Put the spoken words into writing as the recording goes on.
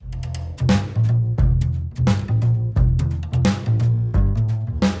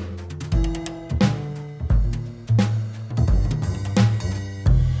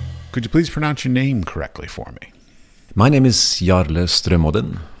could you please pronounce your name correctly for me? My name is Jarle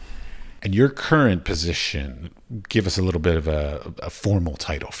Strømodden. And your current position, give us a little bit of a formal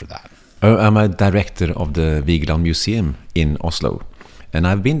title for that. I'm a director of the Vigeland Museum in Oslo. And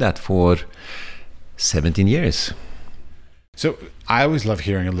I've been that for 17 years. So I always love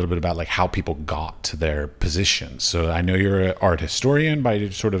hearing a little bit about like how people got to their positions. So I know you're an art historian by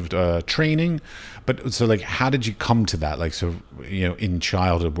sort of training, but so like how did you come to that? Like, so, you know, in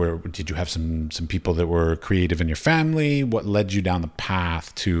childhood, where did you have some people that were creative in your family? What led you down the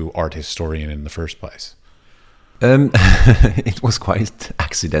path to art historian in the first place? It was quite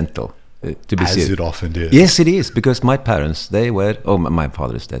accidental. To be As serious. it often is. Yes, it is, because my parents, they were, my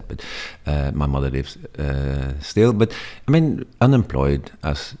father is dead, but my mother lives still, but I mean, uneducated.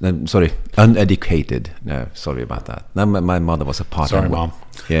 No, sorry about that. No, my mother was a part-time. Sorry, Mom.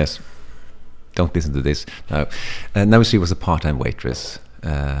 Yes, don't listen to this. No, now she was a part-time waitress,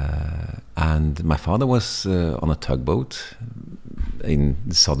 and my father was on a tugboat in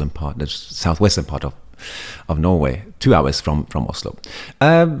the southwestern part of Norway, 2 hours from Oslo.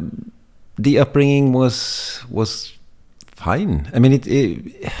 The upbringing was fine. I mean,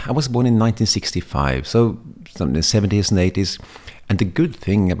 I was born in 1965, so in the 70s and 80s. And the good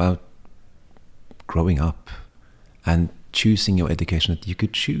thing about growing up and choosing your education that you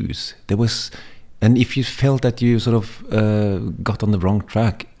could choose, and if you felt that you sort of got on the wrong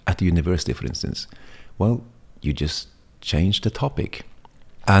track at the university, for instance, well, you just changed the topic.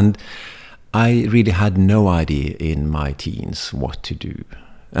 And I really had no idea in my teens what to do.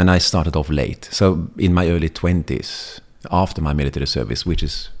 And I started off late. So in my early 20s, after my military service, which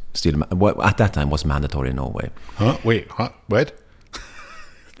is still, at that time was mandatory in Norway. What?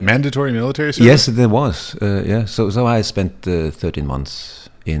 Mandatory military service? Yes, there was. Yeah. So I spent 13 months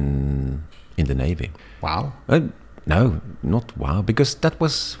in the Navy. Wow. No, not wow, because that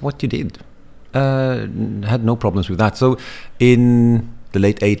was what you did. Had no problems with that. So in the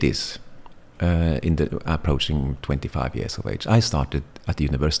late 80s, approaching 25 years of age, I started at the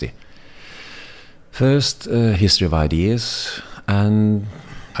university. First, history of ideas, and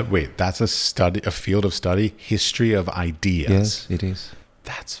wait, that's a field of study, history of ideas. Yes, it is.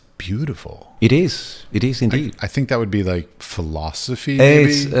 That's beautiful. It is indeed. I think that would be like philosophy.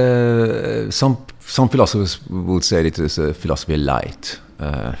 Maybe? It's some philosophers would say it is a philosophy light.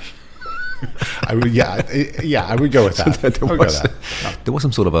 I would go with that. There was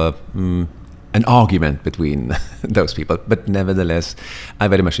some sort of an argument between those people, but nevertheless, I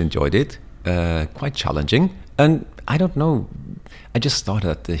very much enjoyed it. Quite challenging, and I don't know. I just started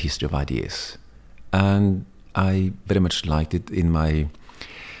at the history of ideas, and I very much liked it in my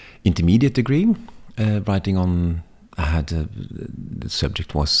intermediate degree. Writing on, the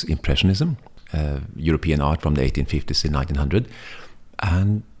subject was Impressionism, European art from the 1850s and 1900,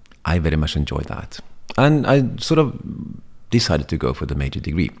 and I very much enjoyed that. And I sort of decided to go for the major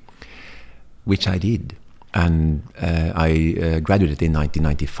degree, which I did. And I graduated in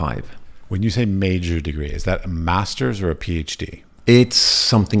 1995. When you say major degree, is that a master's or a PhD? It's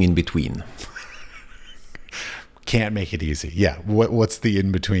something in between. Can't make it easy. Yeah. What's the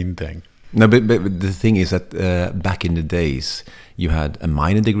in-between thing? No, but the thing is that back in the days, you had a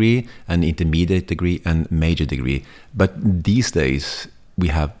minor degree, an intermediate degree, and major degree. But these days, we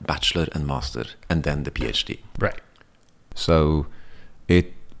have bachelor and master, and then the PhD. Right. So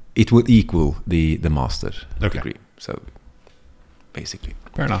it would equal the master degree. So basically,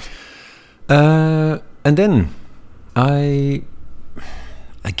 fair enough. And then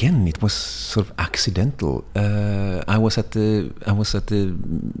it was sort of accidental. I was at the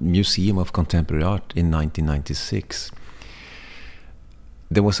Museum of Contemporary Art in 1996.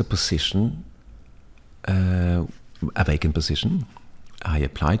 There was a position, a vacant position. I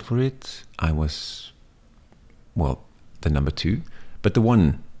applied for it. I was, the number 2, but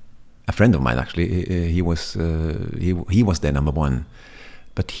a friend of mine actually, he was their number 1,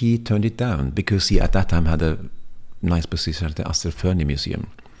 but he turned it down because he at that time had a nice position at the Astroförni Museum.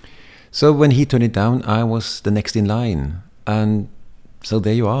 So when he turned it down, I was the next in line, and so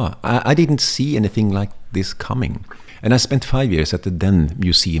there you are. I didn't see anything like this coming, and I spent 5 years at the then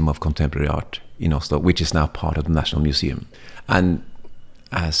Museum of Contemporary Art in Oslo, which is now part of the National Museum. And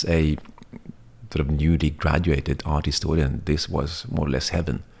as a sort of newly graduated art historian, this was more or less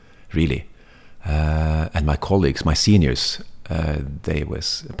heaven, really. And my colleagues, my seniors, they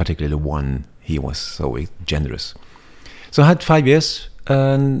was particularly one, he was so generous. So I had 5 years,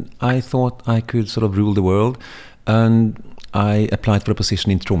 and I thought I could sort of rule the world, and I applied for a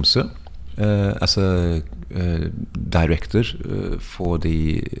position in Tromsø as a director for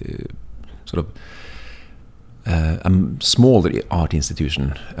the sort of a smaller art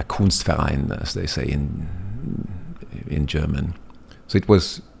institution, a Kunstverein, as they say in German. So it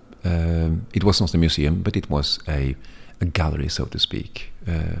was not a museum, but it was a gallery, so to speak,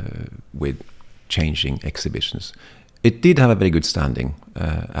 with changing exhibitions. It did have a very good standing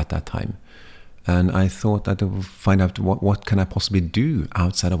at that time. And I thought that I would find out what can I possibly do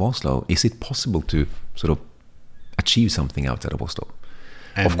outside of Oslo? Is it possible to sort of achieve something outside of Oslo?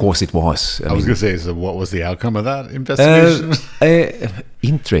 And of course it was. I was going to say, so what was the outcome of that investigation?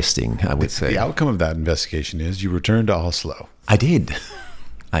 Interesting, I would say. The outcome of that investigation is you returned to Oslo. I did.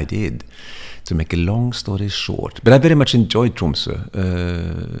 To make a long story short. But I very much enjoyed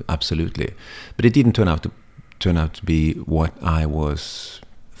Tromsø, absolutely. But it didn't turn out to be what I was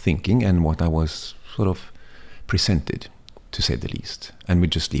thinking and what I was sort of presented, to say the least. And we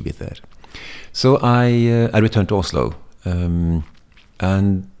just leave it there. So I returned to Oslo,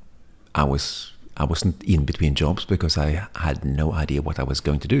 and I wasn't in between jobs because I had no idea what I was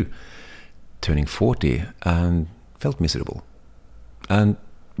going to do. Turning 40 and felt miserable.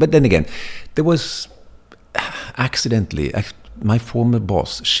 But then again, there was accidentally my former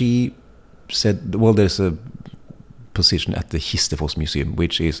boss. She said, "Well, there's a position at the Histefoss Museum,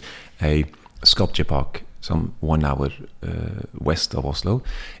 which is a sculpture park some 1 hour west of Oslo.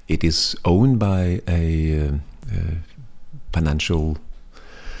 It is owned by a financial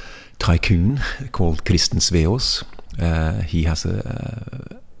tycoon called Kristen Sveaas. He has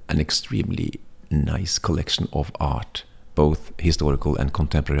an extremely nice collection of art, both historical and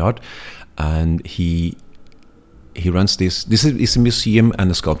contemporary art, and he runs this. This is a museum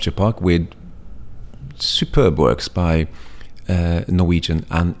and a sculpture park with superb works by Norwegian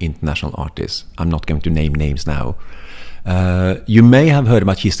and international artists. I'm not going to name names now. You may have heard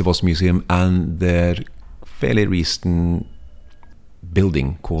about Histefoss Museum and their fairly recent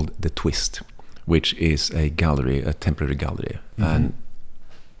building called The Twist, which is a gallery, a temporary gallery. Mm-hmm. And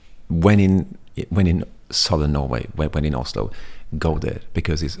when in southern Norway, when in Oslo, go there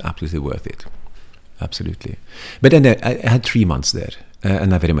because it's absolutely worth it. Absolutely. But then I had 3 months there,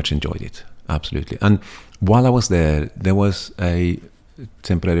 and I very much enjoyed it. Absolutely. And while I was there was a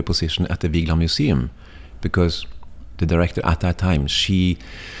temporary position at the Vigeland Museum because the director at that time, she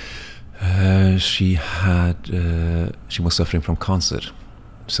was suffering from cancer,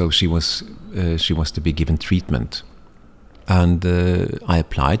 so she was to be given treatment. And I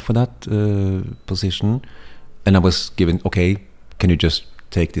applied for that position, and I was given, okay, can you just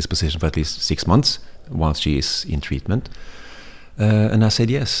take this position for at least 6 months while she is in treatment? And I said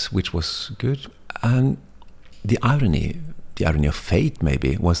yes, which was good. And the irony of fate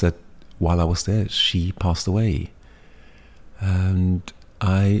maybe was that while I was there, she passed away. And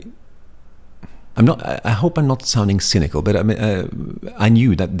I hope I'm not sounding cynical, but I mean, I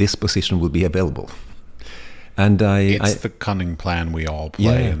knew that this position would be available. And it's the cunning plan we all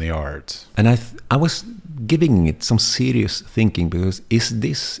play in the arts. And I was giving it some serious thinking because is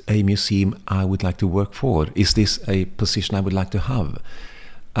this a museum I would like to work for? Is this a position I would like to have?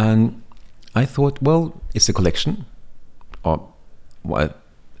 And I thought, well, it's a collection. Or a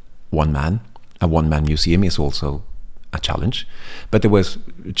one-man museum is also a challenge. But there was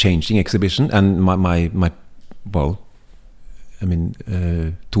a changing exhibition, and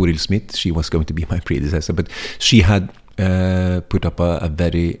Toril Smith, she was going to be my predecessor, but she had put up a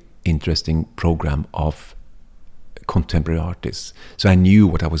very interesting program of contemporary artists. So I knew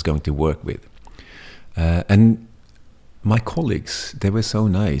what I was going to work with. And my colleagues, they were so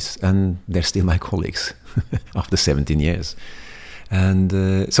nice, and they're still my colleagues after 17 years. And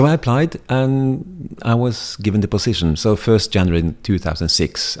so I applied, and I was given the position. So 1st January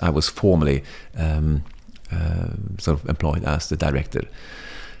 2006, I was formally sort of employed as the director.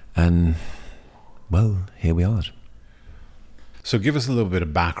 And, well, here we are. So give us a little bit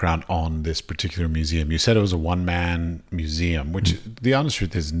of background on this particular museum. You said it was a one-man museum, which the honest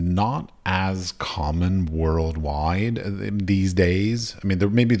truth is not as common worldwide these days. I mean,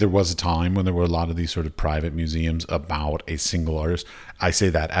 there was a time when there were a lot of these sort of private museums about a single artist. I say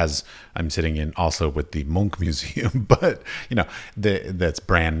that as I'm sitting in Oslo with the Munch Museum, but, that's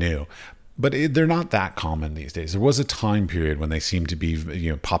brand new. But they're not that common these days. There was a time period when they seemed to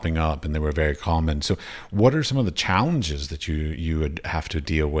be, popping up, and they were very common. So, what are some of the challenges that you would have to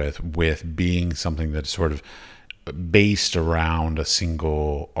deal with being something that's sort of based around a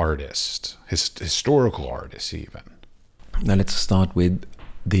single artist, historical artist, even? Now, let's start with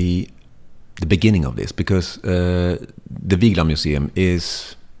the beginning of this, because the Vigeland Museum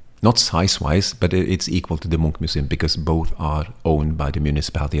is not size-wise, but it's equal to the Munch Museum because both are owned by the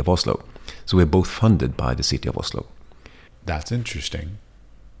municipality of Oslo. So we're both funded by the city of Oslo. That's interesting.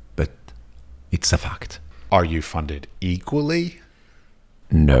 But it's a fact. Are you funded equally?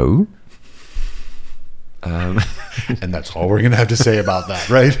 No. And that's all we're going to have to say about that,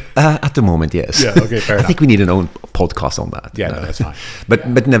 right? At the moment, yes. Yeah, okay, fair enough. I think we need an own podcast on that. Yeah, no, that's fine.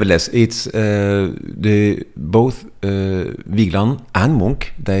 But nevertheless, it's both Vigeland and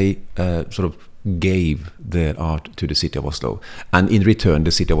Munch, they sort of gave their art to the city of Oslo. And in return,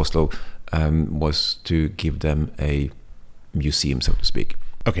 the city of Oslo was to give them a museum, so to speak.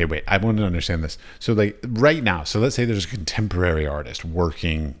 Okay, wait, I want to understand this. So like right now, so let's say there's a contemporary artist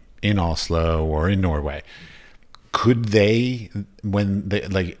working in Oslo or in Norway. Could they, when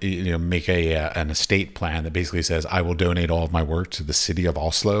they make an estate plan that basically says, I will donate all of my work to the city of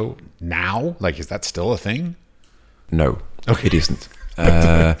Oslo now? Like, is that still a thing? No, okay. It isn't.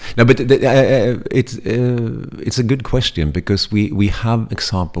 No, but it's a good question, because we have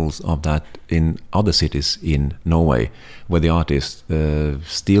examples of that in other cities in Norway, where the artist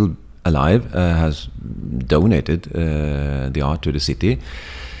still alive has donated the art to the city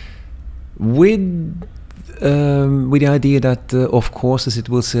with the idea that of course the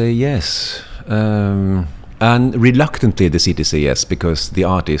city will say yes, and reluctantly the city say yes, because the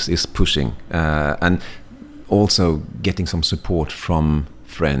artist is pushing and also getting some support from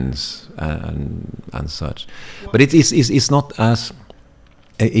friends and such. But it's not as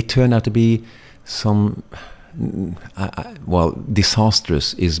it turned out to be some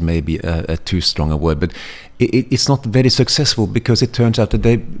disastrous is maybe a too strong a word, but it's not very successful, because it turns out that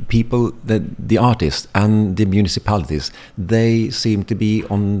the artists and the municipalities, they seem to be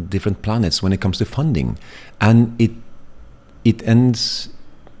on different planets when it comes to funding, and it ends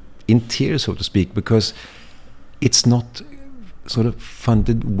in tears, so to speak, because it's not sort of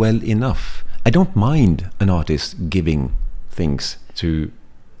funded well enough. I don't mind an artist giving things to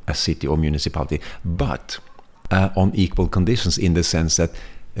a city or municipality, but on equal conditions, in the sense that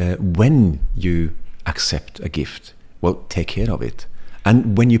when you accept a gift, well, take care of it.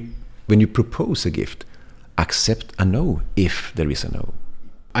 And when you propose a gift, accept a no if there is a no.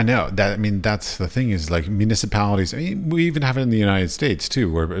 I know that. I mean, that's the thing, is like municipalities. I mean, we even have it in the United States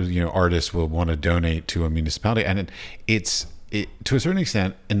too, where artists will want to donate to a municipality, and it's to a certain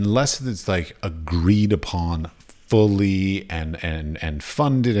extent, unless it's like agreed upon fully and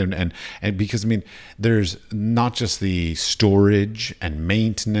funded and because I mean, there's not just the storage and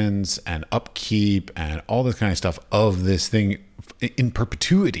maintenance and upkeep and all this kind of stuff of this thing in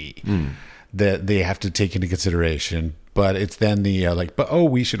perpetuity that they have to take into consideration. But it's then the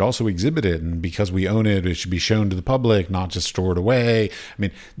we should also exhibit it, and because we own it, it should be shown to the public, not just stored away. I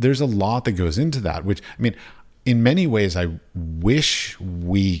mean, there's a lot that goes into that, which, I mean, in many ways, I wish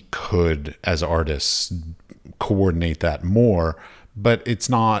we could, as artists, coordinate that more, but it's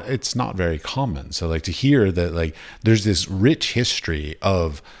not very common. So like to hear that like there's this rich history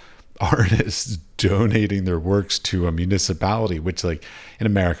of artists donating their works to a municipality, which like in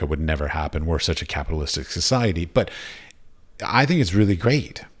America would never happen. We're such a capitalistic society, but I think it's really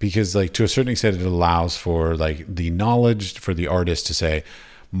great, because like to a certain extent it allows for like the knowledge for the artist to say,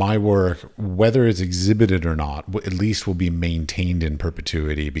 my work, whether it's exhibited or not, at least will be maintained in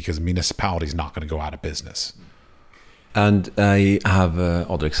perpetuity, because the municipality is not going to go out of business. And I have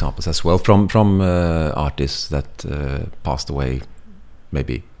other examples as well from artists that passed away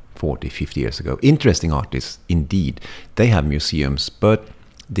maybe 40, 50 years ago. Interesting artists indeed. They have museums, but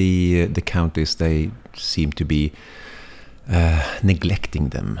the counties, they seem to be neglecting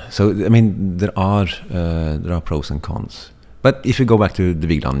them. So I mean, there are pros and cons. But if you go back to the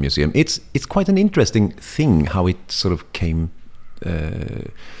Vigeland Museum, it's quite an interesting thing how it sort of came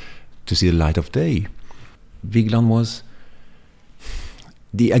to see the light of day. Vigeland was,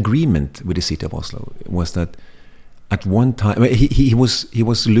 the agreement with the city of Oslo was that at one time he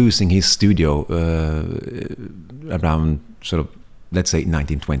was losing his studio around sort of, let's say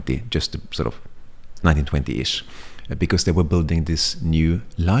 1920, just sort of 1920-ish, because they were building this new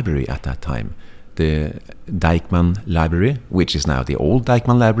library at that time, the Deichman Library, which is now the old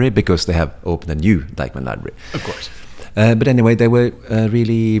Deichman Library, because they have opened a new Deichman Library. Of course. But anyway, they were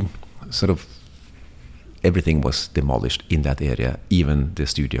really sort of, everything was demolished in that area, even the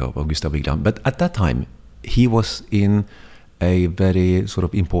studio of Gustav Vigeland. But at that time, he was in a very sort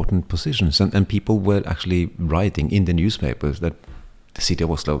of important position, and people were actually writing in the newspapers that the city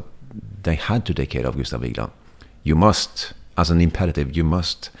of Oslo, they had to take care of Gustav Vigeland. You must, as an imperative, you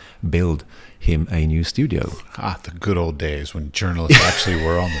must build him a new studio. The good old days when journalists actually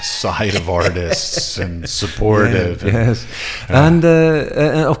were on the side of artists and supportive. Yeah, yes, and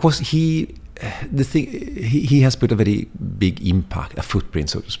of course he has put a very big impact, a footprint,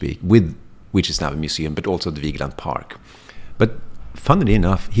 so to speak, which is now a museum, but also the Vigeland Park. But funnily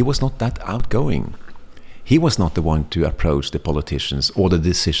enough, he was not that outgoing. he was not the one to approach the politicians or the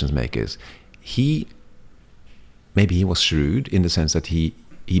decision makers. Maybe he was shrewd in the sense that he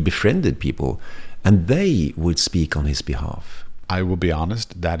befriended people, and they would speak on his behalf. I will be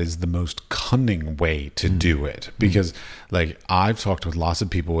honest, that is the most cunning way to do it, because like I've talked with lots of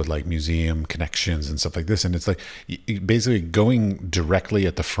people with like museum connections and stuff like this, and it's like basically going directly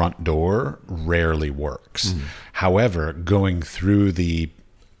at the front door rarely works. However, going through the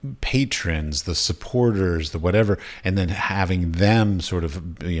patrons, the supporters, the whatever, and then having them sort of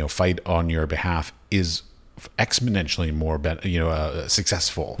fight on your behalf is exponentially more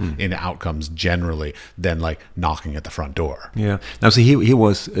successful in outcomes generally than like knocking at the front door. Yeah. Now, so he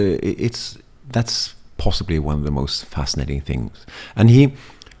was. That's possibly one of the most fascinating things, and he.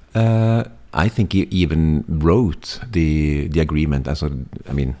 I think he even wrote the agreement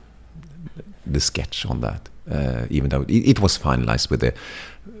the sketch on that, even though it was finalized with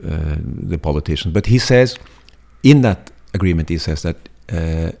the politicians. But he says in that agreement, he says that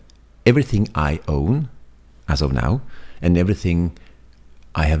everything I own as of now, and everything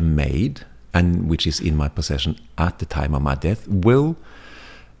I have made and which is in my possession at the time of my death will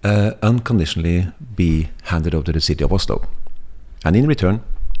unconditionally be handed over to the city of Oslo. And in return,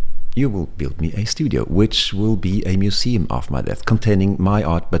 you will build me a studio, which will be a museum after my death, containing my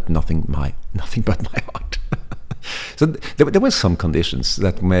art, but nothing but my art. So there were some conditions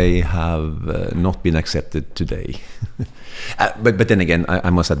that may have not been accepted today. But then again, I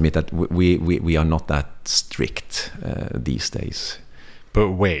must admit that we are not that strict these days.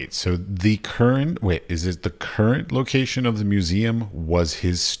 But wait, so is it the current location of the museum was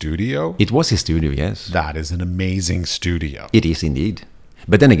his studio? It was his studio, yes. That is an amazing studio. It is indeed.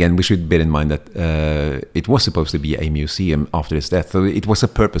 But then again, we should bear in mind that it was supposed to be a museum after his death. So it was a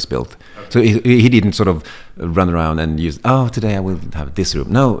purpose built. Okay. So he didn't sort of run around and use, today I will have this room.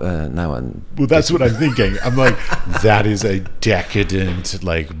 No, now I'm... Well, that's what I'm thinking. I'm like, that is a decadent,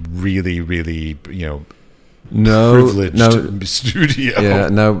 like really, really, privileged studio. Yeah,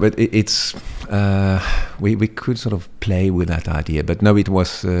 no, but it's... we could sort of play with that idea. But no, it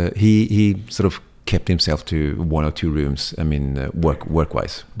was... he sort of kept himself to one or two rooms,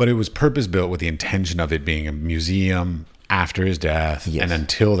 work-wise. But it was purpose-built with the intention of it being a museum after his death, yes. And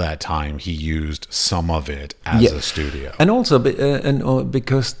until that time, he used some of it as a studio. And also,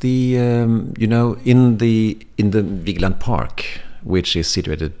 because the in the Vigeland Park, which is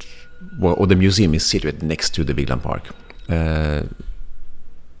situated, or the museum is situated next to the Vigeland Park,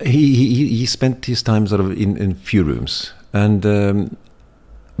 he spent his time sort of in few rooms, and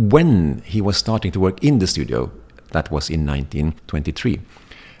when he was starting to work in the studio, that was in 1923,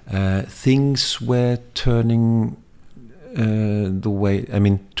 things were turning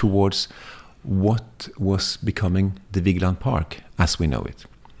towards what was becoming the Vigeland Park as we know it.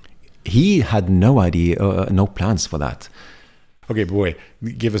 He had no idea, no plans for that. Okay, but wait,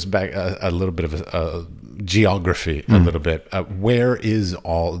 give us back a little bit of geography, a little bit. Where is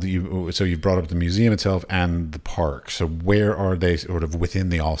so you brought up the museum itself and the park. So where are they sort of within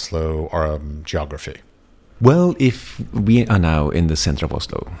the Oslo geography? Well, if we are now in the center of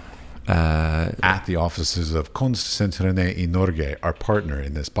Oslo. At the offices of Kunstsentrene i Norge, our partner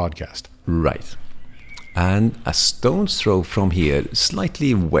in this podcast. Right. And a stone's throw from here,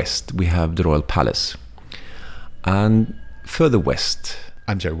 slightly west, we have the Royal Palace. And further west...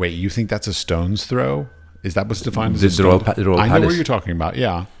 I'm sorry, wait, you think that's a stone's throw? Is that what's defined as the Royal Palace? I know what you're talking about,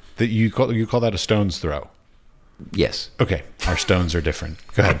 yeah. That you call that a stone's throw? Yes. Okay, our stones are different.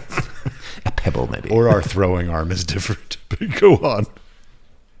 Go ahead. A pebble, maybe. Or our throwing arm is different. But go on.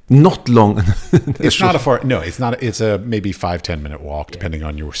 Not long. It's not a far... No, it's not. It's a maybe 5-10 minute walk, depending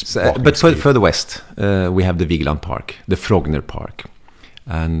on your walking but speed. Further west, we have the Vigeland Park, the Frogner Park.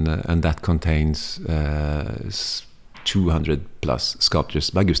 And that contains 200 plus sculptures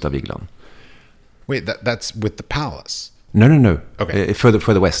by Gustav Vigeland. Wait, that's with the palace? No. Okay.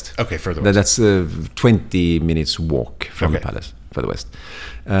 Further west. Okay, further west. That's 20 minutes walk from the palace, further west.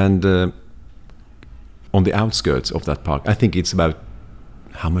 And on the outskirts of that park, I think it's about...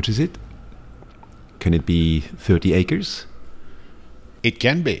 How much is it? Can it be 30 acres? It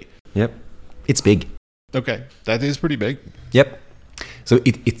can be. Yep. It's big. Okay, that is pretty big. Yep. So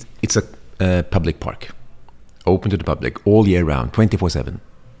it's a public park. Open to the public all year round, 24/7.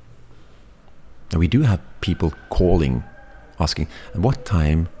 And we do have people calling, asking, at what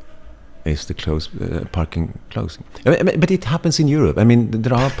time is the parking closing? But it happens in Europe. I mean,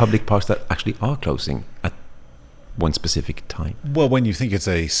 there are public parks that actually are closing at one specific time. Well, when you think it's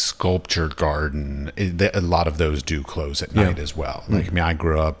a sculptured garden, a lot of those do close at night as well. Like, I mean, I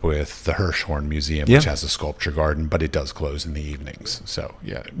grew up with the Hirshhorn Museum, which has a sculpture garden, but it does close in the evenings. So,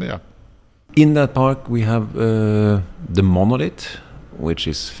 yeah. In that park, we have the monolith, which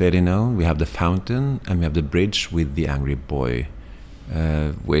is fairly known. We have the fountain, and we have the bridge with the angry boy,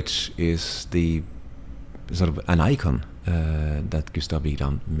 which is the sort of an icon that Gustav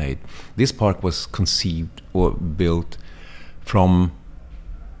Vigeland made. This park was conceived or built from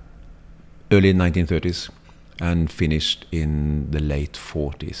early 1930s and finished in the late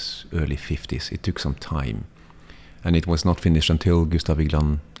 40s, early 50s. It took some time. And it was not finished until Gustav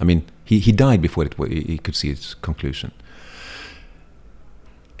Vigeland, I mean, he died before he could see its conclusion.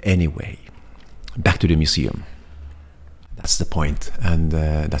 Anyway, back to the museum. That's the point, and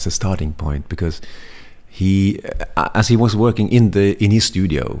that's a starting point, because he, as he was working in his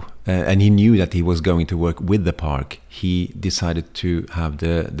studio, and he knew that he was going to work with the park, he decided to have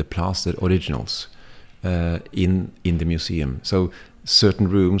the plaster originals in the museum. So certain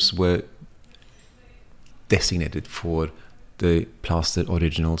rooms were designated for the plaster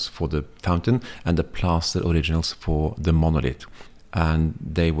originals for the fountain and the plaster originals for the monolith, and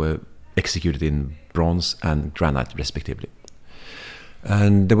they were executed in bronze and granite respectively.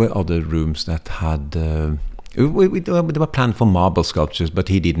 And there were other rooms that had they were planned for marble sculptures, but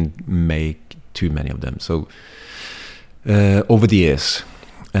he didn't make too many of them. So over the years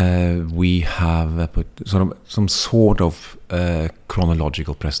we have put some sort of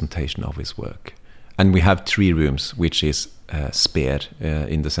chronological presentation of his work. And we have 3 rooms, which is spared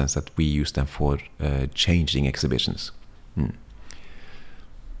in the sense that we use them for changing exhibitions.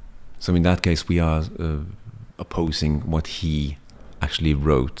 So in that case, we are opposing what he actually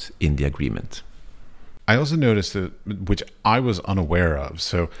wrote in the agreement. I also noticed that, which I was unaware of,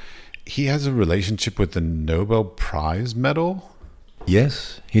 so he has a relationship with the Nobel Prize medal?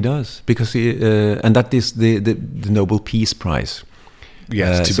 Yes, he does, because and that is the Nobel Peace Prize.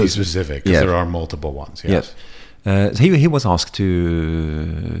 Yes, to be specific, because there are multiple ones. Yes. He was asked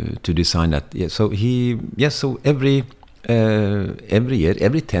to design that. Yeah, so so every year,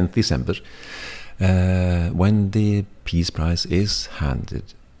 every 10th December, when the Peace Prize is handed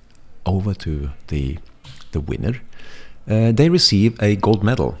over to the winner, they receive a gold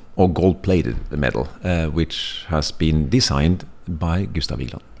medal, or gold-plated medal, which has been designed by Gustav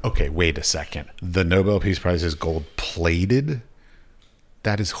Vigeland. Okay, wait a second. The Nobel Peace Prize is gold-plated?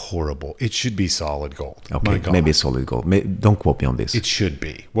 That is horrible. It should be solid gold. Okay, maybe it's solid gold. Don't quote me on this. It should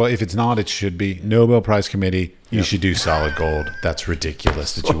be. Well, if it's not, it should be. Nobel Prize Committee, you should do solid gold. That's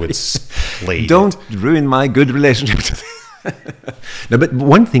ridiculous that you would plate Don't ruin my good relationship. No, but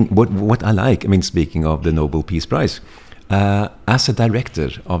one thing, what I like, I mean, speaking of the Nobel Peace Prize, as a director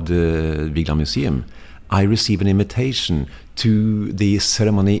of the Vigeland Museum, I received an invitation to the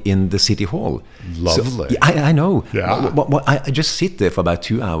ceremony in the City Hall. Lovely. So, I know. Yeah. I just sit there for about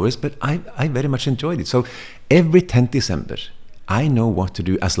 2 hours, but I very much enjoyed it. So every 10th December, I know what to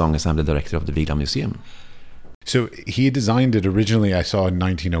do as long as I'm the director of the Vigeland Museum. So he designed it originally, I saw in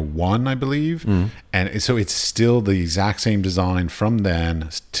 1901, I believe. And so it's still the exact same design from then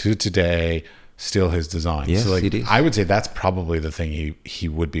to today, still his design. Yes, so it is. I would say that's probably the thing he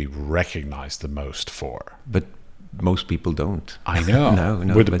would be recognized the most for. But most people don't. I know.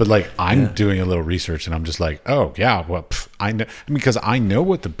 No, but like I'm doing a little research and I'm just like, oh yeah, well, I know, because I know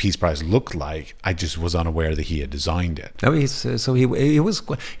what the Peace Prize looked like. I just was unaware that he had designed it. No, so he was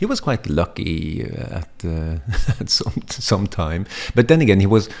quite lucky at some time. But then again, he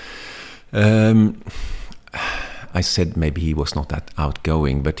was. I said maybe he was not that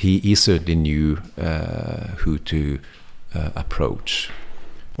outgoing, but he certainly knew who to approach.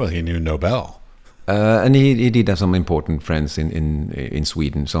 Well, he knew Nobel. And he did have some important friends in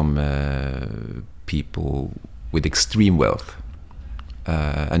Sweden, some people with extreme wealth,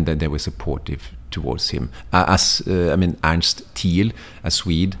 and then they were supportive towards him. Ernst Thiel, a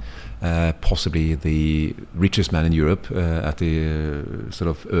Swede, possibly the richest man in Europe at the sort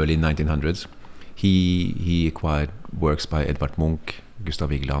of early 1900s. He acquired works by Edvard Munch, Gustav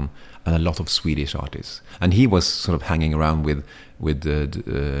Vigeland, and a lot of Swedish artists. And he was sort of hanging around with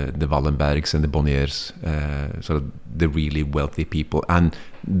the Wallenbergs and the Bonniers, sort of the really wealthy people. And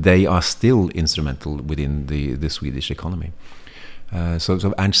they are still instrumental within the Swedish economy.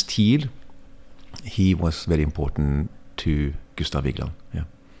 So Ernst Thiel, he was very important to Gustav Vigeland. Yeah.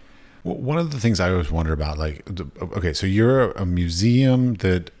 Well, one of the things I always wonder about, like, okay, so you're a museum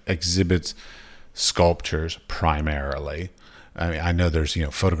that exhibits sculptures primarily. I mean, I know there's,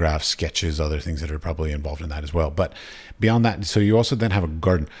 photographs, sketches, other things that are probably involved in that as well. But beyond that, so you also then have a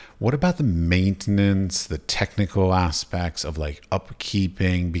garden. What about the maintenance, the technical aspects of like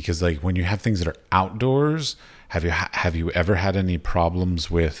upkeeping? Because like when you have things that are outdoors, have you ever had any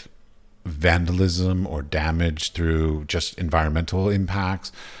problems with vandalism or damage through just environmental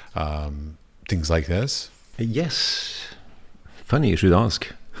impacts? things like this? Yes. Funny you should ask.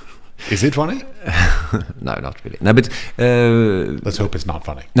 Is it funny? No, not really. No, but let's hope it's not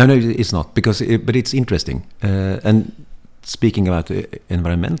funny. No, it's not, but it's interesting. And speaking about the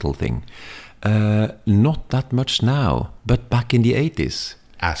environmental thing, not that much now, but back in the 80s.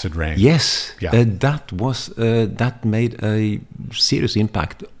 Acid rain. Yes, yeah. That made a serious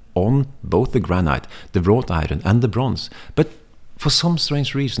impact on both the granite, the wrought iron, and the bronze. But for some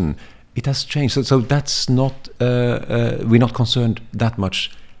strange reason, it has changed. So that's not. We're not concerned that much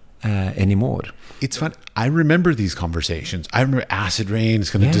anymore. It's fun. I remember these conversations. I remember acid rain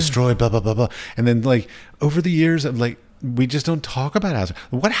is going to destroy blah blah blah blah, and then like over the years, I'm like, we just don't talk about acid.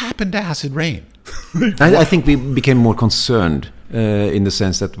 What happened to acid rain? I think we became more concerned in the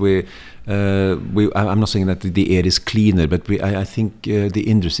sense that I'm not saying that the air is cleaner, but I think the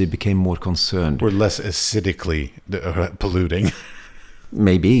industry became more concerned. We're less acidically polluting.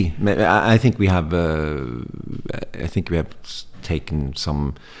 Maybe. I think we have. I think we have taken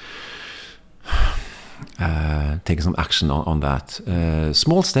some action on that.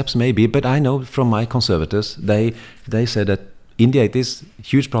 Small steps maybe, but I know from my conservators, they said that in the 80s,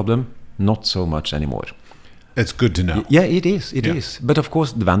 huge problem, not so much anymore. It's good to know. Yeah, it is. It is. But of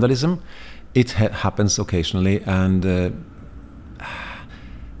course, the vandalism, it happens occasionally, and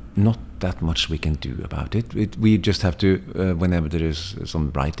not that much we can do about it. We just have to, whenever there is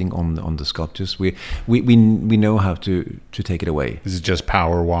some writing on the sculptures, we know how to take it away. Is it just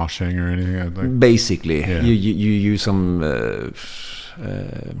power washing or anything like? Basically, yeah. you use some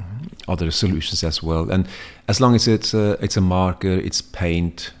other solutions as well, and as long as it's a marker, it's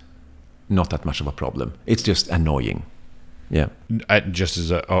paint, not that much of a problem. It's just annoying. Yeah. Just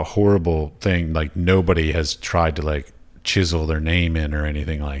as a horrible thing, like nobody has tried to like chisel their name in or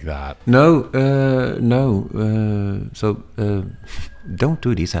anything like that. No. So don't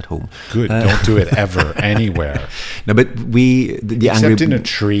do this at home. Good. Don't do it ever anywhere. No, but except in a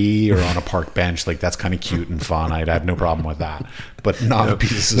tree or on a park bench, like that's kind of cute and fun. I'd have no problem with that, but not a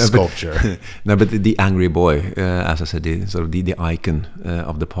piece of sculpture. But the angry boy, as I said, the icon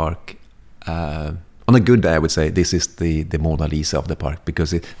of the park. On a good day, I would say this is the Mona Lisa of the park,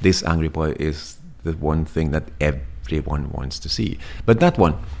 because this angry boy is the one thing that everyone wants to see. But that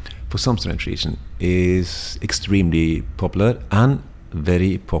one, for some strange reason, is extremely popular and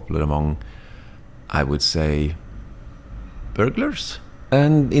very popular among, I would say, burglars.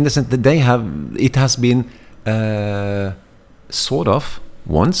 And in the sense that it has been sort of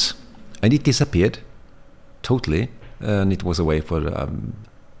once, and it disappeared totally, and it was away for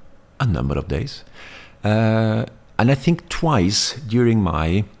a number of days. And I think twice during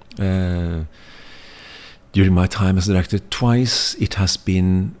my time as director, twice it has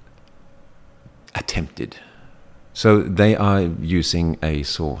been attempted. So they are using a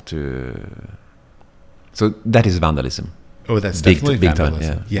saw to. So that is vandalism. Oh, that's definitely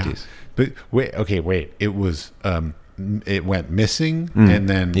vandalism. Time. Yeah. It is. But wait. It was. It went missing and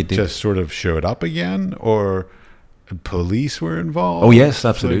then just sort of showed up again, or police were involved. Oh yes,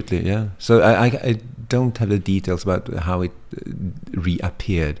 absolutely. Yeah. So I don't have the details about how it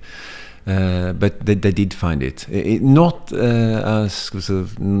reappeared. But they did find it. Not as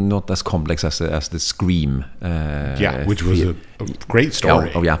complex as the Scream. Which was a great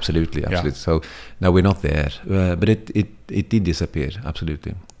story. Oh yeah, absolutely. Yeah. So now we're not there, but it did disappear.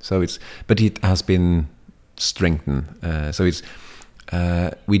 Absolutely. So but it has been strengthened. So it's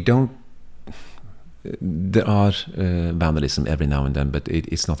we don't. There are vandalism every now and then, but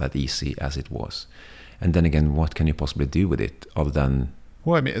it's not that easy as it was. And then again, what can you possibly do with it other than?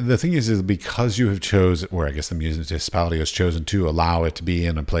 Well, I mean, the thing is because you have chosen, or I guess the municipality has chosen to allow it to be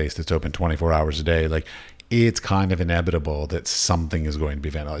in a place that's open 24 hours a day, like it's kind of inevitable that something is going to be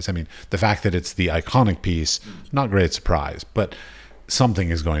vandalized. I mean, the fact that it's the iconic piece, not great surprise, but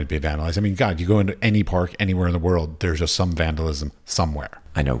something is going to be vandalized. I mean, God, you go into any park anywhere in the world, there's just some vandalism somewhere.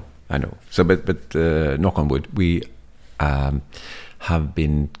 I know. So, but knock on wood, we have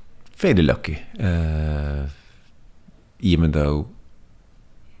been fairly lucky, even though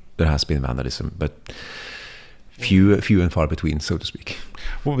there has been vandalism, but few and far between, so to speak.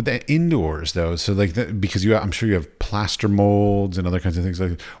 Well, with the indoors though, so like because I'm sure you have plaster molds and other kinds of things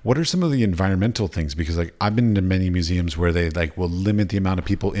like that. What are some of the environmental things? Because like I've been to many museums where they like will limit the amount of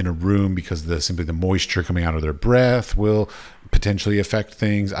people in a room because simply the moisture coming out of their breath will potentially affect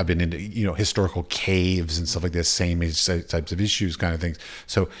things. I've been into historical caves and stuff like this, same types of issues, kind of things.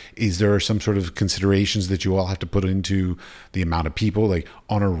 So is there some sort of considerations that you all have to put into the amount of people? Like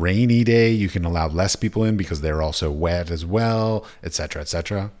on a rainy day, you can allow less people in because they're also wet as well, et cetera, et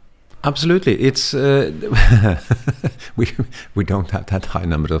cetera? Absolutely, it's we don't have that high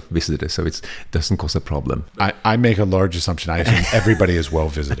number of visitors, so it doesn't cause a problem. I make a large assumption. I assume everybody is well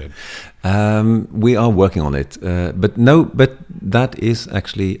visited. We are working on it, but that is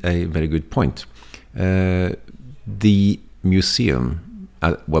actually a very good point. The museum,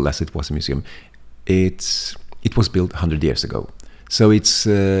 well, as it was a museum, it was built 100 years ago, so it's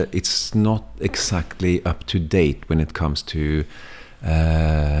not exactly up to date when it comes to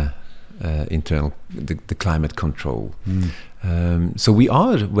internal the climate control. So we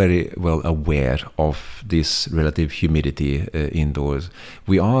are very well aware of this relative humidity indoors.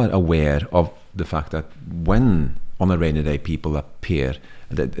 We are aware of the fact that when on a rainy day people appear,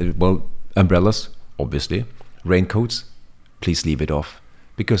 well, umbrellas, obviously, raincoats, please leave it off,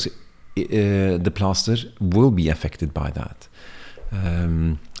 because the plaster will be affected by that.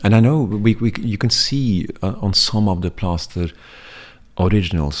 And I know you can see on some of the plaster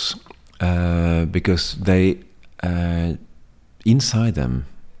originals, because they inside them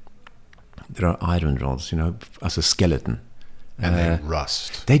there are iron rods, as a skeleton, and they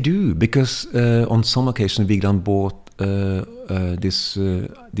rust. They do, because on some occasion Vigeland bought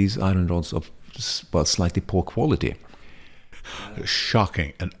these iron rods of slightly poor quality.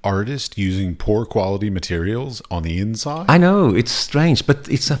 Shocking. An artist using poor quality materials on the inside? I know, it's strange, but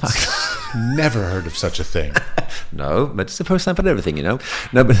it's a fact. Never heard of such a thing. No, but it's the first time for everything, No,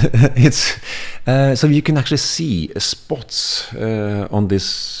 but it's so you can actually see spots on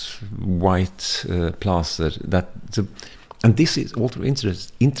this white plaster and this is also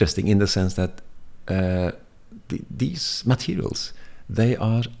interesting in the sense that these materials, they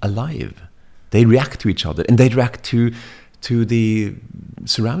are alive. They react to each other, and they react to the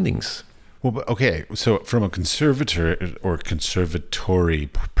surroundings. Well, okay, so from a conservator or conservatory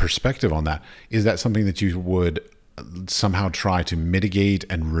perspective on that, is that something that you would somehow try to mitigate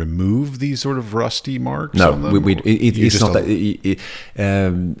and remove these sort of rusty marks? No, on them? It's not that.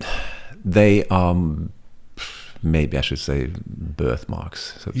 They are, maybe I should say,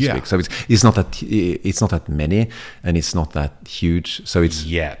 birthmarks, so to speak. So it's not that many, and it's not that huge. So it's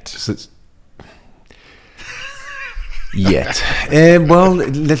Yet. Well,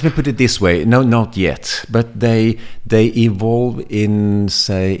 let me put it this way. No, not yet. But they evolve in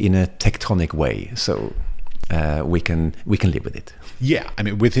a tectonic way. So we can live with it. Yeah, I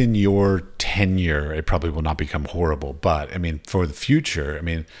mean, within your tenure, it probably will not become horrible. But I mean, for the future, I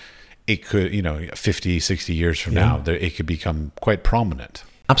mean, it could, 50, 60 years from now, it could become quite prominent.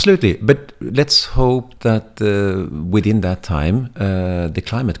 Absolutely, but let's hope that within that time, the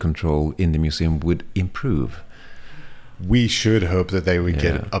climate control in the museum would improve. We should hope that they would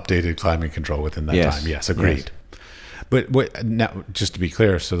get updated climate control within that time. Yes, agreed. Yes. But now, just to be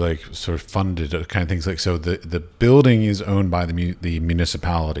clear, so like sort of funded kind of things like, so the building is owned by the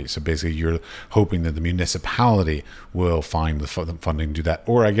municipality. So basically, you're hoping that the municipality will find the funding to do that,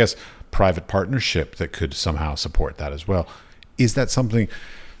 or I guess private partnership that could somehow support that as well. Is that something?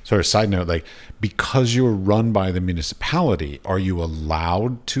 Sort of side note, like, because you're run by the municipality, are you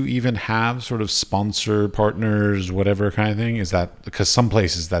allowed to even have sort of sponsor partners, whatever kind of thing? Is that because some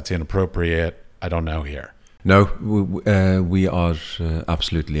places that's inappropriate? I don't know here. No, we are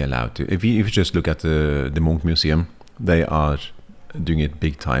absolutely allowed to. If you just look at the Munch Museum, they are doing it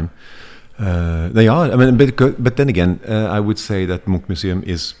big time. They are. I mean, but then again, I would say that Munch Museum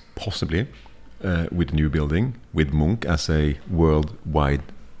is possibly with a new building with Munch as a worldwide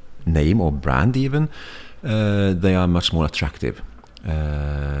name or brand, even they are much more attractive.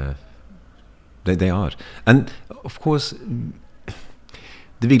 They are, and of course,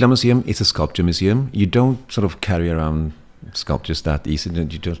 the Vigeland Museum is a sculpture museum. You don't sort of carry around sculptures that easily.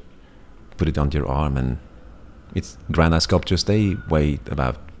 You just put it under your arm, and it's granite sculptures. They weigh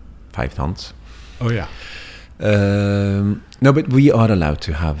about 5 tons. Oh yeah. No, but we are allowed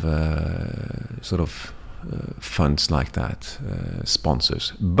to have sort of funds like that,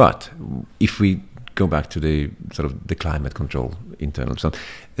 sponsors. But if we go back to the sort of the climate control internal, so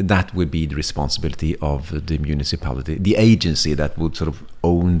that would be the responsibility of the municipality, the agency that would sort of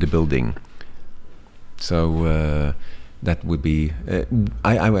own the building. So that would be.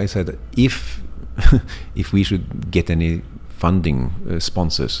 I said if if we should get any funding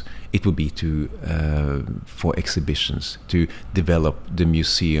sponsors, it would be to for exhibitions, to develop the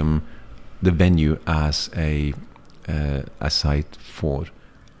museum, the venue as a site for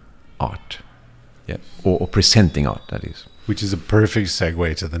art, or presenting art, that is. Which is a perfect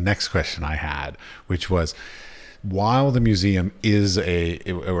segue to the next question I had, which was, while the museum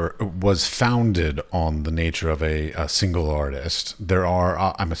was founded on the nature of a single artist, there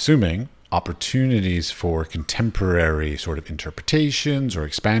are, I'm assuming, opportunities for contemporary sort of interpretations or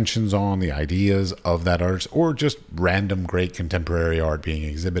expansions on the ideas of that artist, or just random great contemporary art being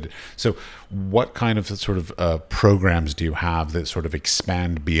exhibited. So what kind of sort of programs do you have that sort of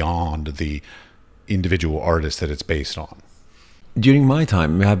expand beyond the individual artist that it's based on? During my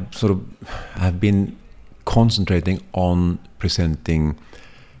time, we have been concentrating on presenting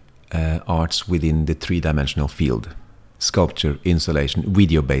arts within the three-dimensional field: sculpture, installation,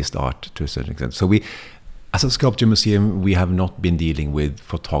 video-based art to a certain extent. So we, as a sculpture museum, we have not been dealing with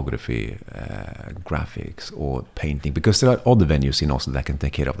photography, graphics, or painting, because there are other venues in Oslo that can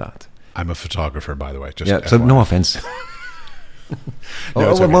take care of that. I'm a photographer, by the way. Just yeah, so FYI. no offense. No,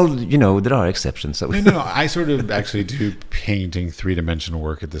 okay. Well, you know, there are exceptions. So. No, I sort of actually do painting, three-dimensional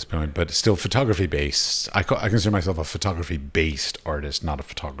work at this point, but still photography-based. I consider myself a photography-based artist, not a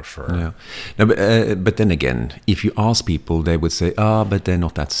photographer. Yeah. No, but then again, if you ask people, they would say, but they're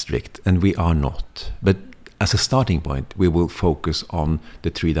not that strict, and we are not. But as a starting point, we will focus on the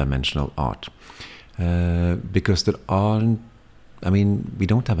three-dimensional art, because there aren't. I mean, we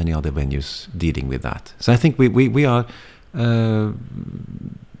don't have any other venues dealing with that. So I think we are. We're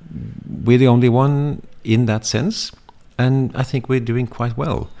the only one in that sense, and I think we're doing quite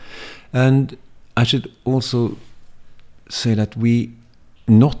well. And I should also say that we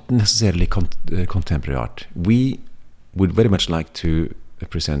not necessarily contemporary art. We would very much like to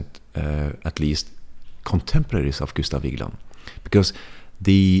present at least contemporaries of Gustav Vigeland, because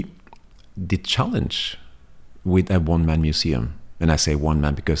the challenge with a one-man museum, and I say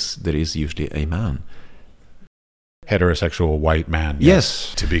one-man because there is usually a man. Heterosexual white man.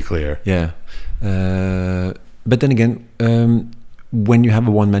 Yes. To be clear. Yeah. But then again, when you have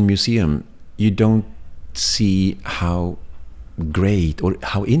a one-man museum, you don't see how great or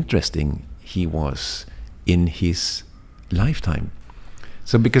how interesting he was in his lifetime.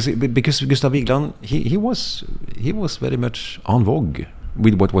 So because Gustav Vigeland, he was very much en vogue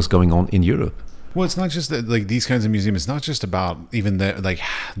with what was going on in Europe. Well, it's not just that, like, these kinds of museums, it's not just about even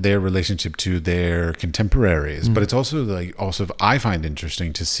their relationship to their contemporaries, but it's also I find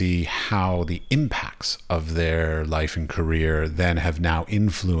interesting to see how the impacts of their life and career then have now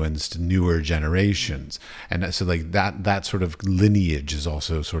influenced newer generations. And so like that sort of lineage is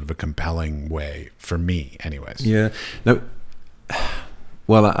also sort of a compelling way for me anyways. Yeah. No.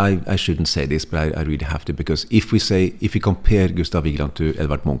 Well, I shouldn't say this, but I really have to, because if we compare Gustav Vigeland to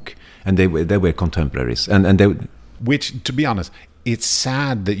Edvard Munch, and they were contemporaries, and they, which, to be honest, it's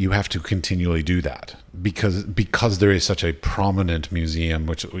sad that you have to continually do that, because there is such a prominent museum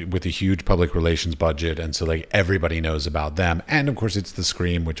with a huge public relations budget, and so like everybody knows about them, and of course it's the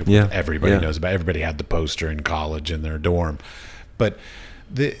Scream, which everybody knows about. Everybody had the poster in college in their dorm, but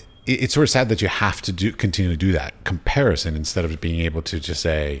it's sort of sad that you have to continue to do that comparison instead of being able to just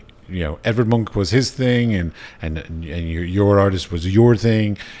say, you know, Edvard Munch was his thing and your artist was your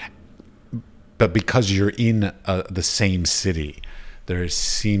thing. But because you're in the same city, there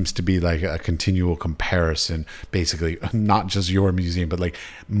seems to be like a continual comparison, basically, not just your museum, but like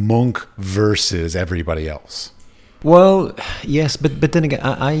Munch versus everybody else. Well, yes, but then again,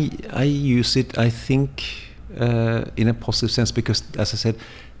 I use it, I think, in a positive sense, because, as I said,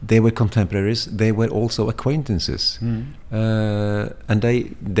 they were contemporaries. They were also acquaintances, and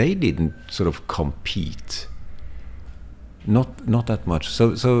they didn't sort of compete. Not that much.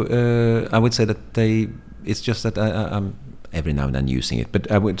 So I would say that it's just that I'm every now and then using it. But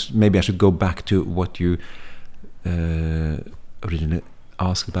maybe I should go back to what you originally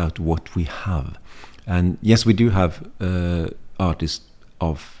asked about, what we have. And yes, we do have artists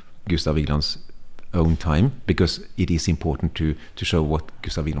of Gustav Vigeland's own time, because it is important to show what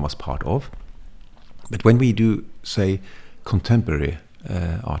Gustav Vigeland was part of. But when we do, say, contemporary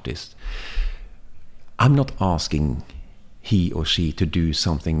artists, I'm not asking he or she to do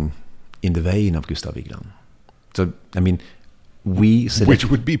something in the vein of Gustav Vigeland. So, I mean, which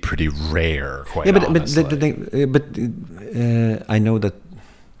would be pretty rare, quite honestly. But I know that.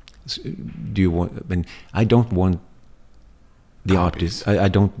 Do you want? I mean, I don't want the artist. I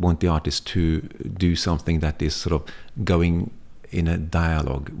don't want the artist to do something that is sort of going in a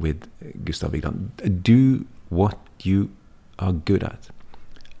dialogue with Gustav Vigeland. Do what you are good at,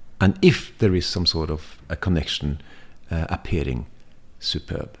 and if there is some sort of a connection appearing,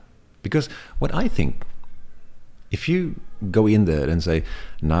 superb. Because what I think, if you go in there and say,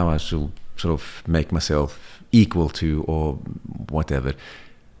 now I shall sort of make myself equal to or whatever,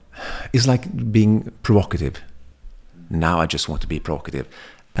 it's like being provocative. Now I just want to be provocative,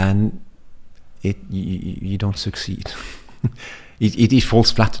 and you don't succeed. it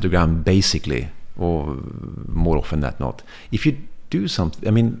falls flat to the ground, basically, or more often than not. If you do something,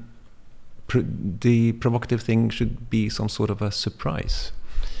 I mean, the provocative thing should be some sort of a surprise,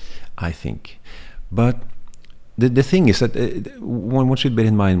 I think. But the thing is that one should bear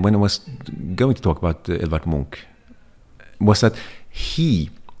in mind when I was going to talk about Edvard Munch was that he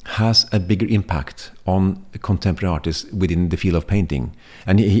has a bigger impact on contemporary artists within the field of painting.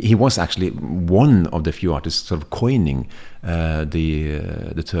 And he was actually one of the few artists sort of coining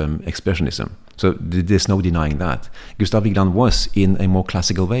the term expressionism. So there's no denying that. Gustav Vigeland was in a more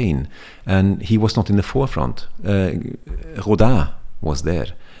classical vein, and he was not in the forefront. Rodin was there.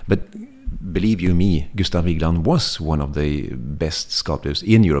 But believe you me, Gustav Vigeland was one of the best sculptors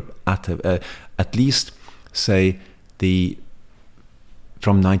in Europe, at least, say,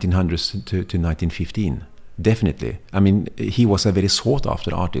 from 1900s to 1915. Definitely. I mean, he was a very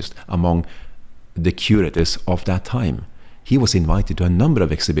sought-after artist among the curators of that time. He was invited to a number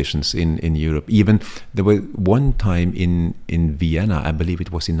of exhibitions in Europe. Even there was one time in Vienna, I believe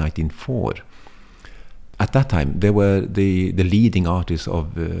it was in 1904. At that time, there were the leading artists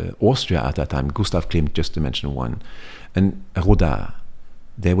of Austria at that time, Gustav Klimt, just to mention one, and Rodin.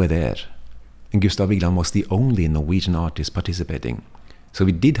 They were there. And Gustav Vigeland was the only Norwegian artist participating. So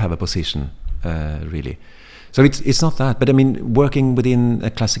we did have a position, really. So it's not that, but I mean, working within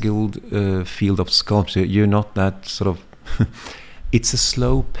a classical field of sculpture, you're not that sort of. It's a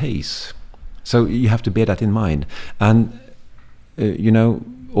slow pace, so you have to bear that in mind. And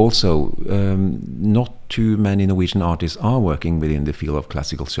also, not too many Norwegian artists are working within the field of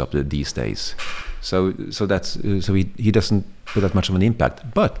classical sculpture these days. So that's so he doesn't put that much of an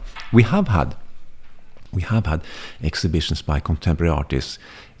impact. But we have had exhibitions by contemporary artists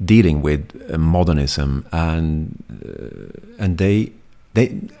dealing with modernism, and they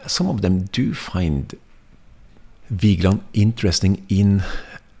some of them do find Vigeland interesting in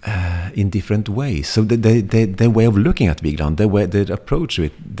different ways. So their way of looking at Vigeland, their approach to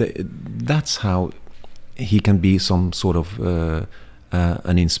it, that's how he can be some sort of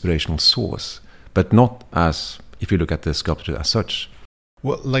an inspirational source, but not as if you look at the sculpture as such.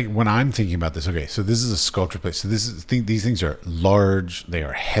 Well, like when I'm thinking about this, okay, so this is a sculpture place. So these things are large, they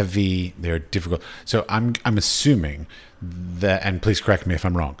are heavy, they are difficult. So I'm assuming that, and please correct me if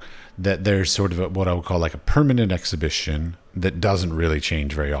I'm wrong, that there's sort of what I would call like a permanent exhibition that doesn't really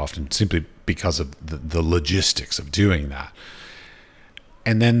change very often, simply because of the logistics of doing that.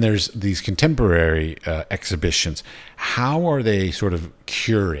 And then there's these contemporary exhibitions. How are they sort of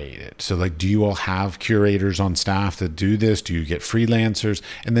curated? So like, do you all have curators on staff that do this? Do you get freelancers?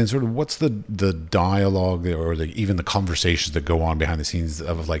 And then sort of what's the dialogue or even the conversations that go on behind the scenes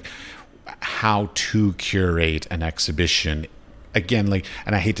of like how to curate an exhibition? Again, like,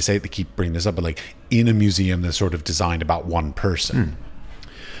 and I hate to say it, they keep bringing this up, but like in a museum that's sort of designed about one person.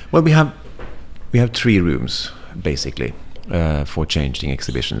 Well, we have 3 rooms basically. For changing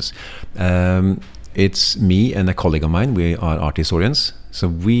exhibitions. It's me and a colleague of mine. We are art historians. So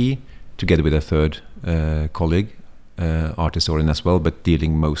we, together with a third colleague, art historian as well, but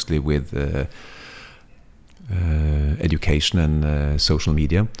dealing mostly with education and social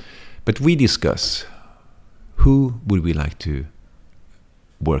media. But we discuss who would we like to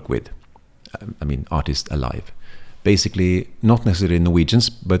work with. I mean, artists alive. Basically, not necessarily Norwegians,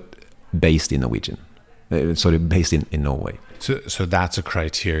 but based in Norwegian. Based in Norway. So that's a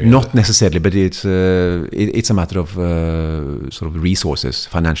criteria. Not necessarily, but it's a matter of sort of resources,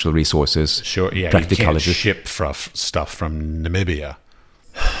 financial resources. Sure, yeah. Practicality. You can't ship stuff from Namibia.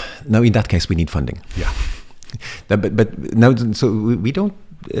 No, in that case, we need funding. Yeah. But no, so we don't.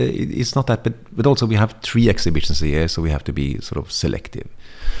 It's not that, but also we have 3 exhibitions a year, so we have to be sort of selective.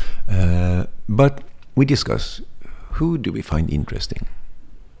 But we discuss who do we find interesting.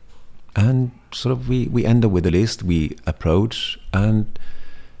 And sort of we end up with a list, we approach, and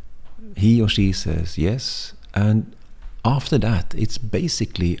he or she says yes. And after that, it's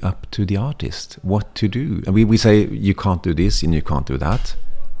basically up to the artist what to do. And we say, you can't do this and you can't do that.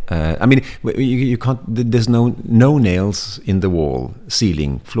 I mean, you can't. There's no nails in the wall,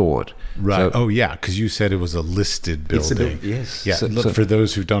 ceiling, floor. Right. So, because you said it was a listed building. Yes. Yeah. For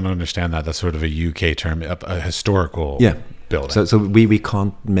those who don't understand that, that's sort of a UK term, a historical building. So we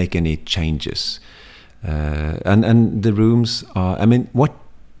can't make any changes, and the rooms are. I mean, what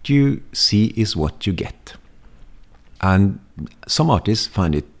you see is what you get, and some artists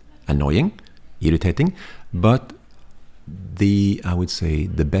find it annoying, irritating, but I would say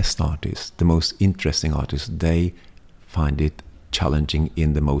the best artists, the most interesting artists, they find it challenging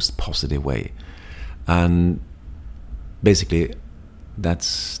in the most positive way. And basically,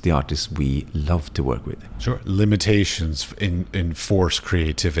 that's the artists we love to work with. Sure. Limitations enforce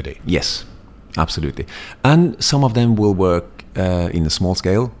creativity. Yes, absolutely. And some of them will work in a small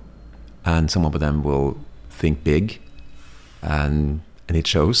scale, and some of them will think big, and it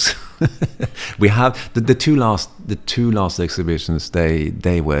shows. We have the two last exhibitions.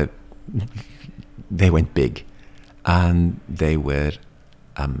 They went big, and they were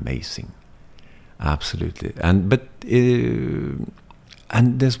amazing, absolutely. And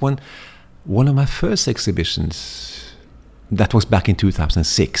there's one of my first exhibitions that was back in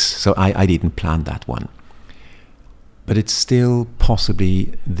 2006. So I didn't plan that one, but it's still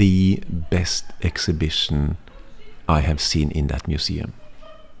possibly the best exhibition I have seen in that museum,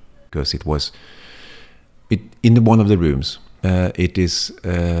 because it was in one of the rooms. It is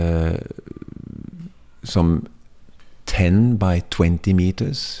some 10 by 20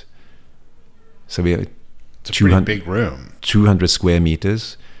 meters. So we are it's a pretty big room. 200 square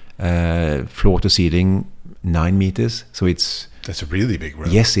meters, floor to ceiling 9 meters. So that's a really big room.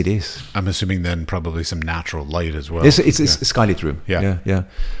 Yes, it is. I'm assuming then probably some natural light as well. It's a skylit room. Yeah.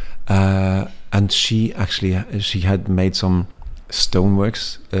 And she had made some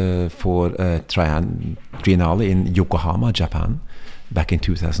stoneworks for Triennale in Yokohama, Japan, back in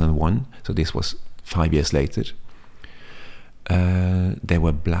 2001. So this was 5 years later. They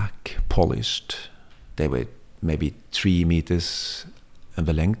were black, polished. They were maybe 3 meters in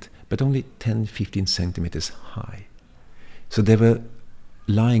the length, but only 10-15 centimeters high. So they were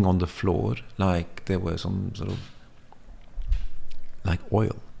lying on the floor like there were some sort of like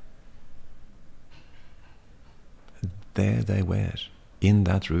oil. There they were in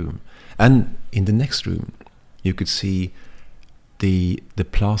that room, and in the next room you could see the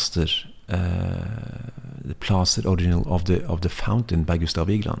plaster original of the fountain by Gustav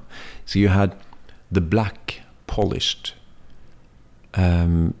Vigeland. So you had the black polished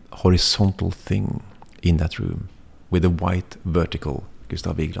horizontal thing in that room with the white vertical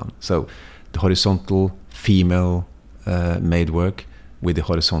Gustav Vigeland. So the horizontal female made work with the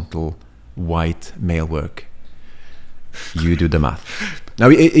horizontal white male work. You do the math. Now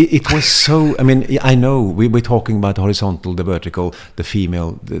it was so. I mean, I know we're talking about the horizontal, the vertical, the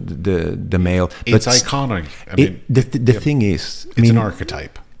female, the male. It's iconic. I mean, the thing is, it's an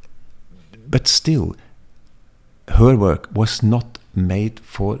archetype. But still, her work was not made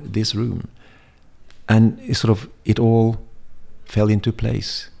for this room, and it all fell into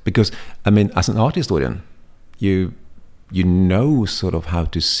place. Because I mean, as an art historian, you know sort of how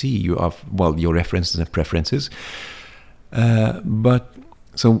to see. You have your references and preferences. But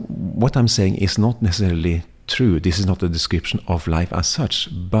so what I'm saying is not necessarily true. This is not a description of life as such,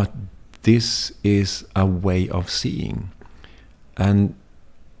 but this is a way of seeing. And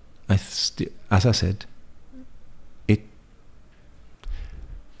as I said, it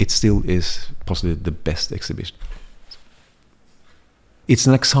still is possibly the best exhibition. It's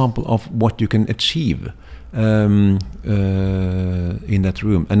an example of what you can achieve in that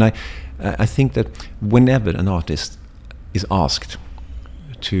room. And I think that whenever an artist is asked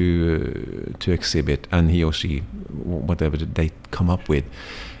to exhibit, and he or she, whatever they come up with,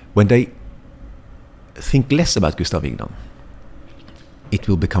 when they think less about Gustav Vigeland, it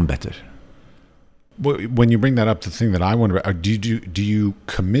will become better. When you bring that up, the thing that I wonder about, do you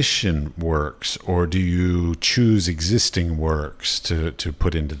commission works, or do you choose existing works to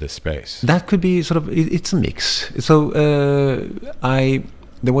put into this space? That could be it's a mix. So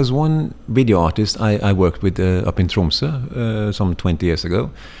there was one video artist I worked with up in Tromsø some 20 years ago,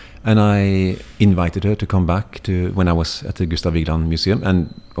 and I invited her to come back to when I was at the Gustav Vigeland Museum,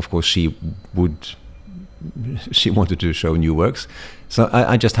 and of course she wanted to show new works. So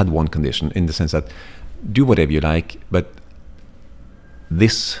I just had one condition, in the sense that do whatever you like, but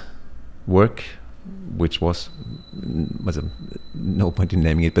this work, which was no point in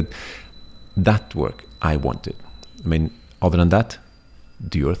naming it, but that work I wanted. I mean, other than that,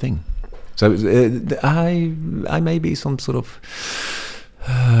 do your thing. So I may be some sort of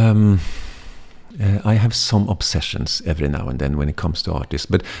I have some obsessions every now and then when it comes to artists,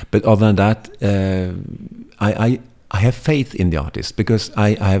 but other than that, I have faith in the artists, because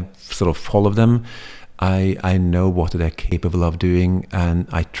I have sort of followed them. I know what they're capable of doing, and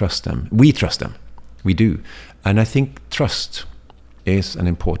I trust them. We trust them. We do. And I think trust is an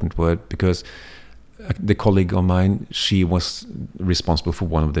important word, because the colleague of mine, she was responsible for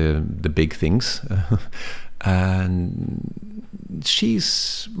one of the big things, and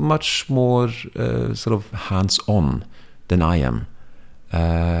she's much more sort of hands-on than I am.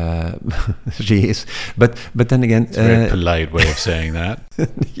 She is, but then again, it's a very polite way of saying that.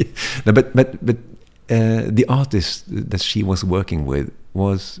 Yeah. No, but the artist that she was working with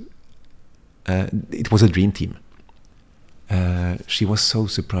was it was a dream team. She was so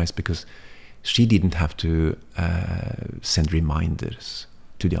surprised because she didn't have to send reminders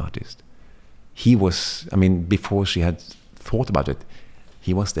to the artist. he was, I mean, before she had thought about it,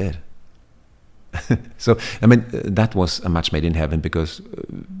 he was there. So, I mean, that was a match made in heaven, because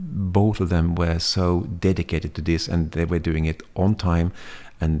both of them were so dedicated to this, and they were doing it on time,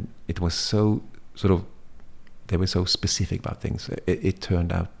 and it was so sort of, they were so specific about things. It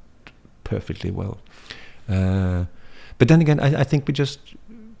turned out perfectly well. But then again, I think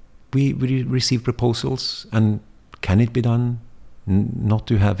we received proposals, and can it be done? Not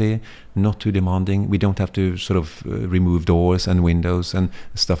too heavy, not too demanding. We don't have to sort of remove doors and windows and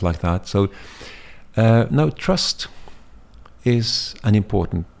stuff like that. So, no, trust is an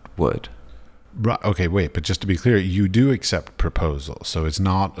important word. Right. Okay, wait, but just to be clear, you do accept proposals. So it's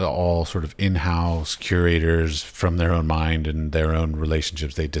not all sort of in-house curators from their own mind and their own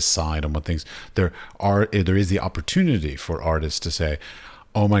relationships. They decide on what things. There is the opportunity for artists to say,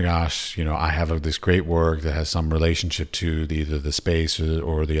 oh my gosh, I have this great work that has some relationship to either the space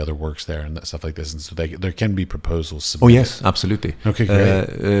or the other works there and that stuff like this. And so there can be proposals submitted. Oh yes, absolutely. Okay,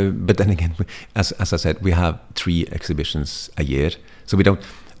 great. But then again, as I said, we have 3 exhibitions a year. So we don't,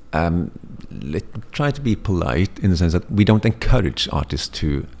 try to be polite in the sense that we don't encourage artists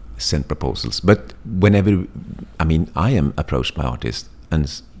to send proposals. But whenever, I am approached by artists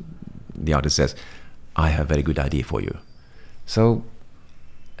and the artist says, I have a very good idea for you. So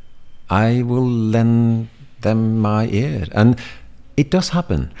I will lend them my ear. And it does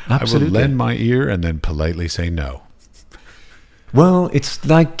happen. Absolutely. I will lend my ear and then politely say no. Well, it's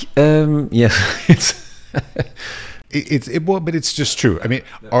like, yes, it's... But it's just true. I mean,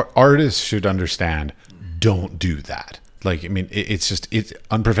 our artists should understand, don't do that. Like, I mean, it's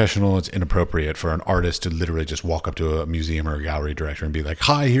unprofessional. It's inappropriate for an artist to literally just walk up to a museum or a gallery director and be like,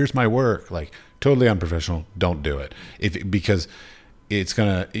 hi, here's my work. Like, totally unprofessional. Don't do it. Because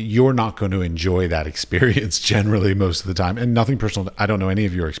you're not going to enjoy that experience generally most of the time. And nothing personal. I don't know any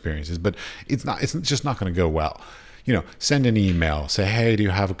of your experiences, but it's just not going to go well. Send an email, say, hey, do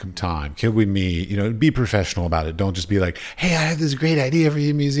you have a time? Can we meet? Be professional about it. Don't just be like, hey, I have this great idea for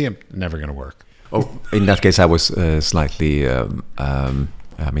your museum. Never going to work. Oh, in that case, I was slightly, I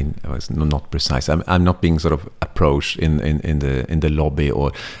was not precise. I'm not being sort of approached in the lobby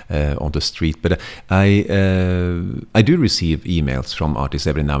or on the street, but I do receive emails from artists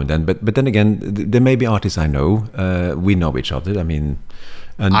every now and then. But then again, there may be artists I know. We know each other. And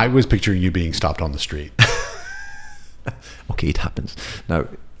I was picturing you being stopped on the street. Okay, it happens. Now,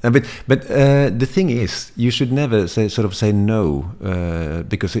 but the thing is, you should never say no,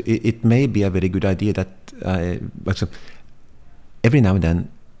 because it may be a very good idea but so every now and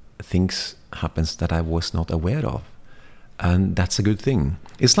then things happens that I was not aware of, and that's a good thing.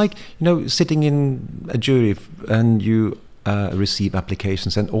 It's like sitting in a jury and you receive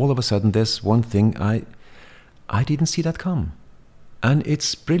applications, and all of a sudden there's one thing I didn't see that come, and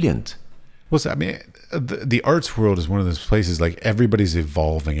it's brilliant. Well, the arts world is one of those places, like, everybody's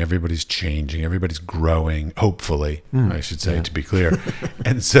evolving, everybody's changing, everybody's growing, hopefully, I should say, to be clear.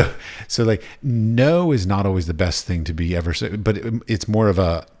 And so like, no is not always the best thing to be ever said, but it's more of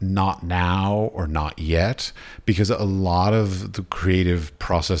a not now or not yet, because a lot of the creative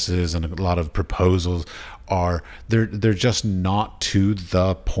processes and a lot of proposals they're just not to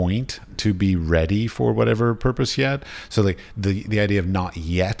the point to be ready for whatever purpose yet. So like the idea of not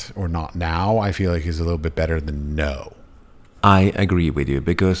yet or not now, I feel like is a little bit better than no. I agree with you,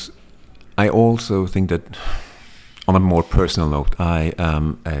 because I also think that on a more personal note, I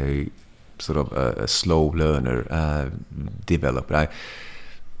am a sort of a slow learner, developer.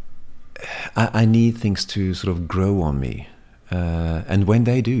 I need things to sort of grow on me, and when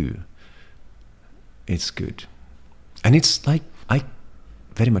they do, it's good. And it's like, I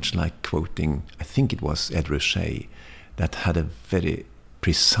very much like quoting, I think it was Ed Ruscha, that had a very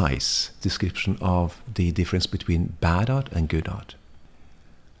precise description of the difference between bad art and good art.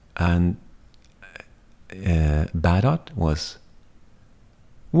 And bad art was,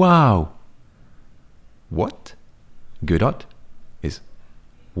 wow, what? Good art is,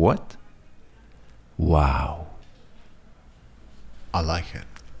 what? Wow. I like it.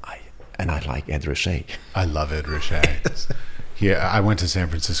 And I like Ed Ruscha. I love Ed Ruscha. Yeah, I went to San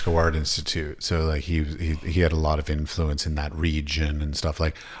Francisco Art Institute, so like he had a lot of influence in that region and stuff.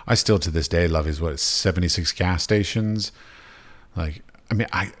 Like, I still to this day love his 76 gas stations. Like, I mean,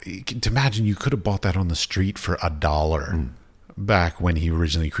 to imagine you could have bought that on the street for $1 back when he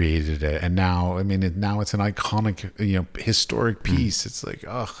originally created it, and now, I mean, now it's an iconic, historic piece. It's like,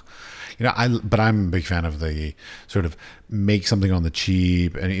 ugh. But I'm a big fan of the sort of make something on the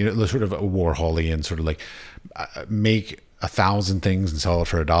cheap and sort of a Warholian sort of like make 1,000 things and sell it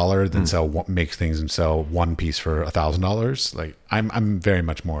for $1 than make things and sell one piece for $1,000. Like I'm very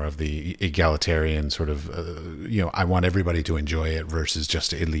much more of the egalitarian sort of, I want everybody to enjoy it versus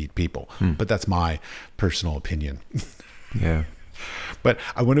just elite people. But that's my personal opinion. Yeah. But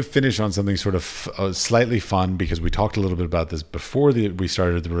I want to finish on something sort of slightly fun, because we talked a little bit about this before we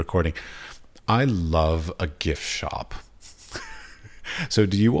started the recording. I love a gift shop. So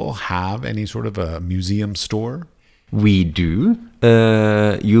do you all have any sort of a museum store? We do.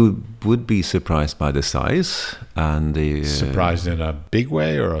 You would be surprised by the size and the... Surprised in a big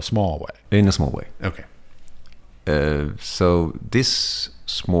way or a small way? In a small way. Okay. So this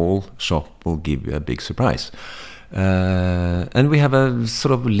small shop will give you a big surprise. And we have a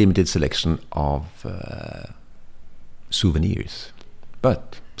sort of limited selection of souvenirs.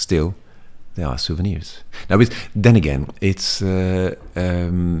 But still, they are souvenirs. Now, then again, it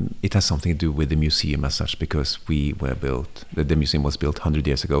has something to do with the museum as such, because the museum was built 100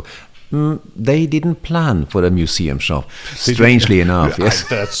 years ago. They didn't plan for a museum shop, strangely enough. Yes,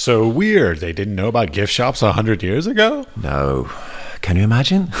 that's so weird. They didn't know about gift shops 100 years ago? No. Can you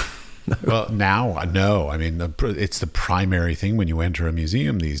imagine? No. Well, now, no. I mean, it's the primary thing when you enter a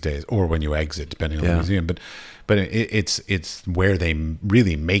museum these days, or when you exit, depending on the museum. But it's where they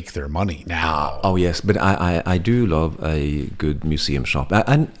really make their money now. Oh yes, but I do love a good museum shop,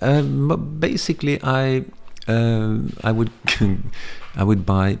 and basically I would I would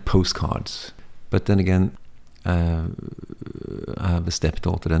buy postcards, but then again I have a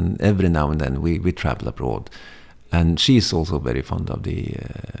stepdaughter, and every now and then we travel abroad, and she's also very fond of the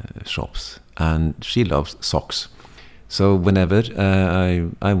shops, and she loves socks. So whenever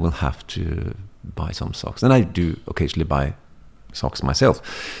I will have to buy some socks, and I do occasionally buy socks myself.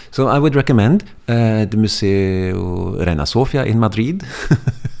 So I would recommend the Museo Reina Sofia in Madrid,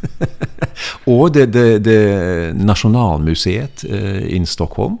 or the Nationalmuseet in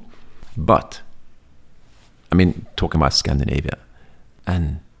Stockholm. But I mean, talking about Scandinavia,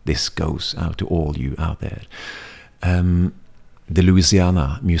 and this goes out to all you out there. The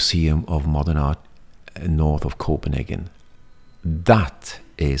Louisiana Museum of Modern Art, north of Copenhagen. That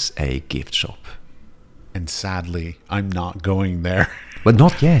is a gift shop. And sadly, I'm not going there. But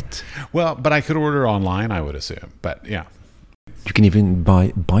not yet. Well, but I could order online, I would assume. But yeah. You can even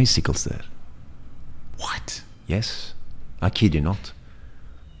buy bicycles there. What? Yes. I kid you not.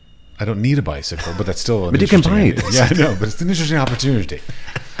 I don't need a bicycle, but that's still an But you can buy it. Yeah, I know, but it's an interesting opportunity.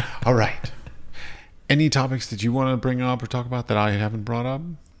 All right. Any topics that you want to bring up or talk about that I haven't brought up?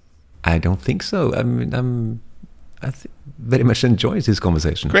 I don't think so. I mean, I very much enjoy this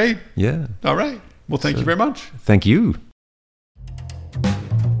conversation. Great. Yeah. All right. Well, thank you very much. Thank you.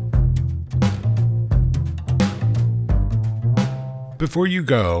 Before you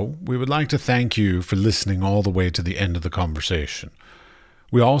go, we would like to thank you for listening all the way to the end of the conversation.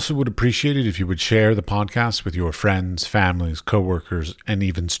 We also would appreciate it if you would share the podcast with your friends, families, coworkers, and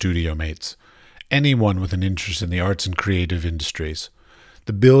even studio mates. Anyone with an interest in the arts and creative industries.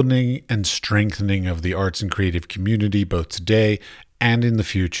 The building and strengthening of the arts and creative community, both today and in the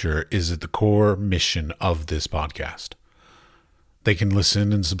future, is at the core mission of this podcast. They can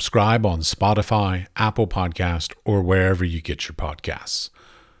listen and subscribe on Spotify, Apple Podcast, or wherever you get your podcasts.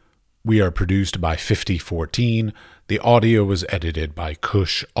 We are produced by 5014. The audio was edited by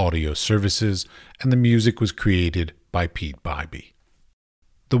Kush Audio Services, and the music was created by Pete Bybee.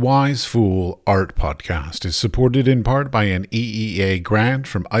 The Wise Fool Art Podcast is supported in part by an EEA grant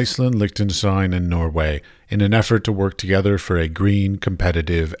from Iceland, Liechtenstein, and Norway in an effort to work together for a green,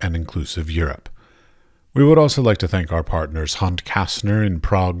 competitive, and inclusive Europe. We would also like to thank our partners Hunt Kastner in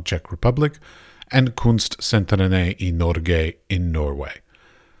Prague, Czech Republic, and Kunstsentrene i Norge in Norway.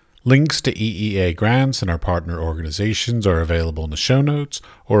 Links to EEA grants and our partner organizations are available in the show notes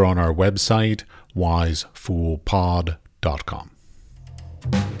or on our website, wisefoolpod.com.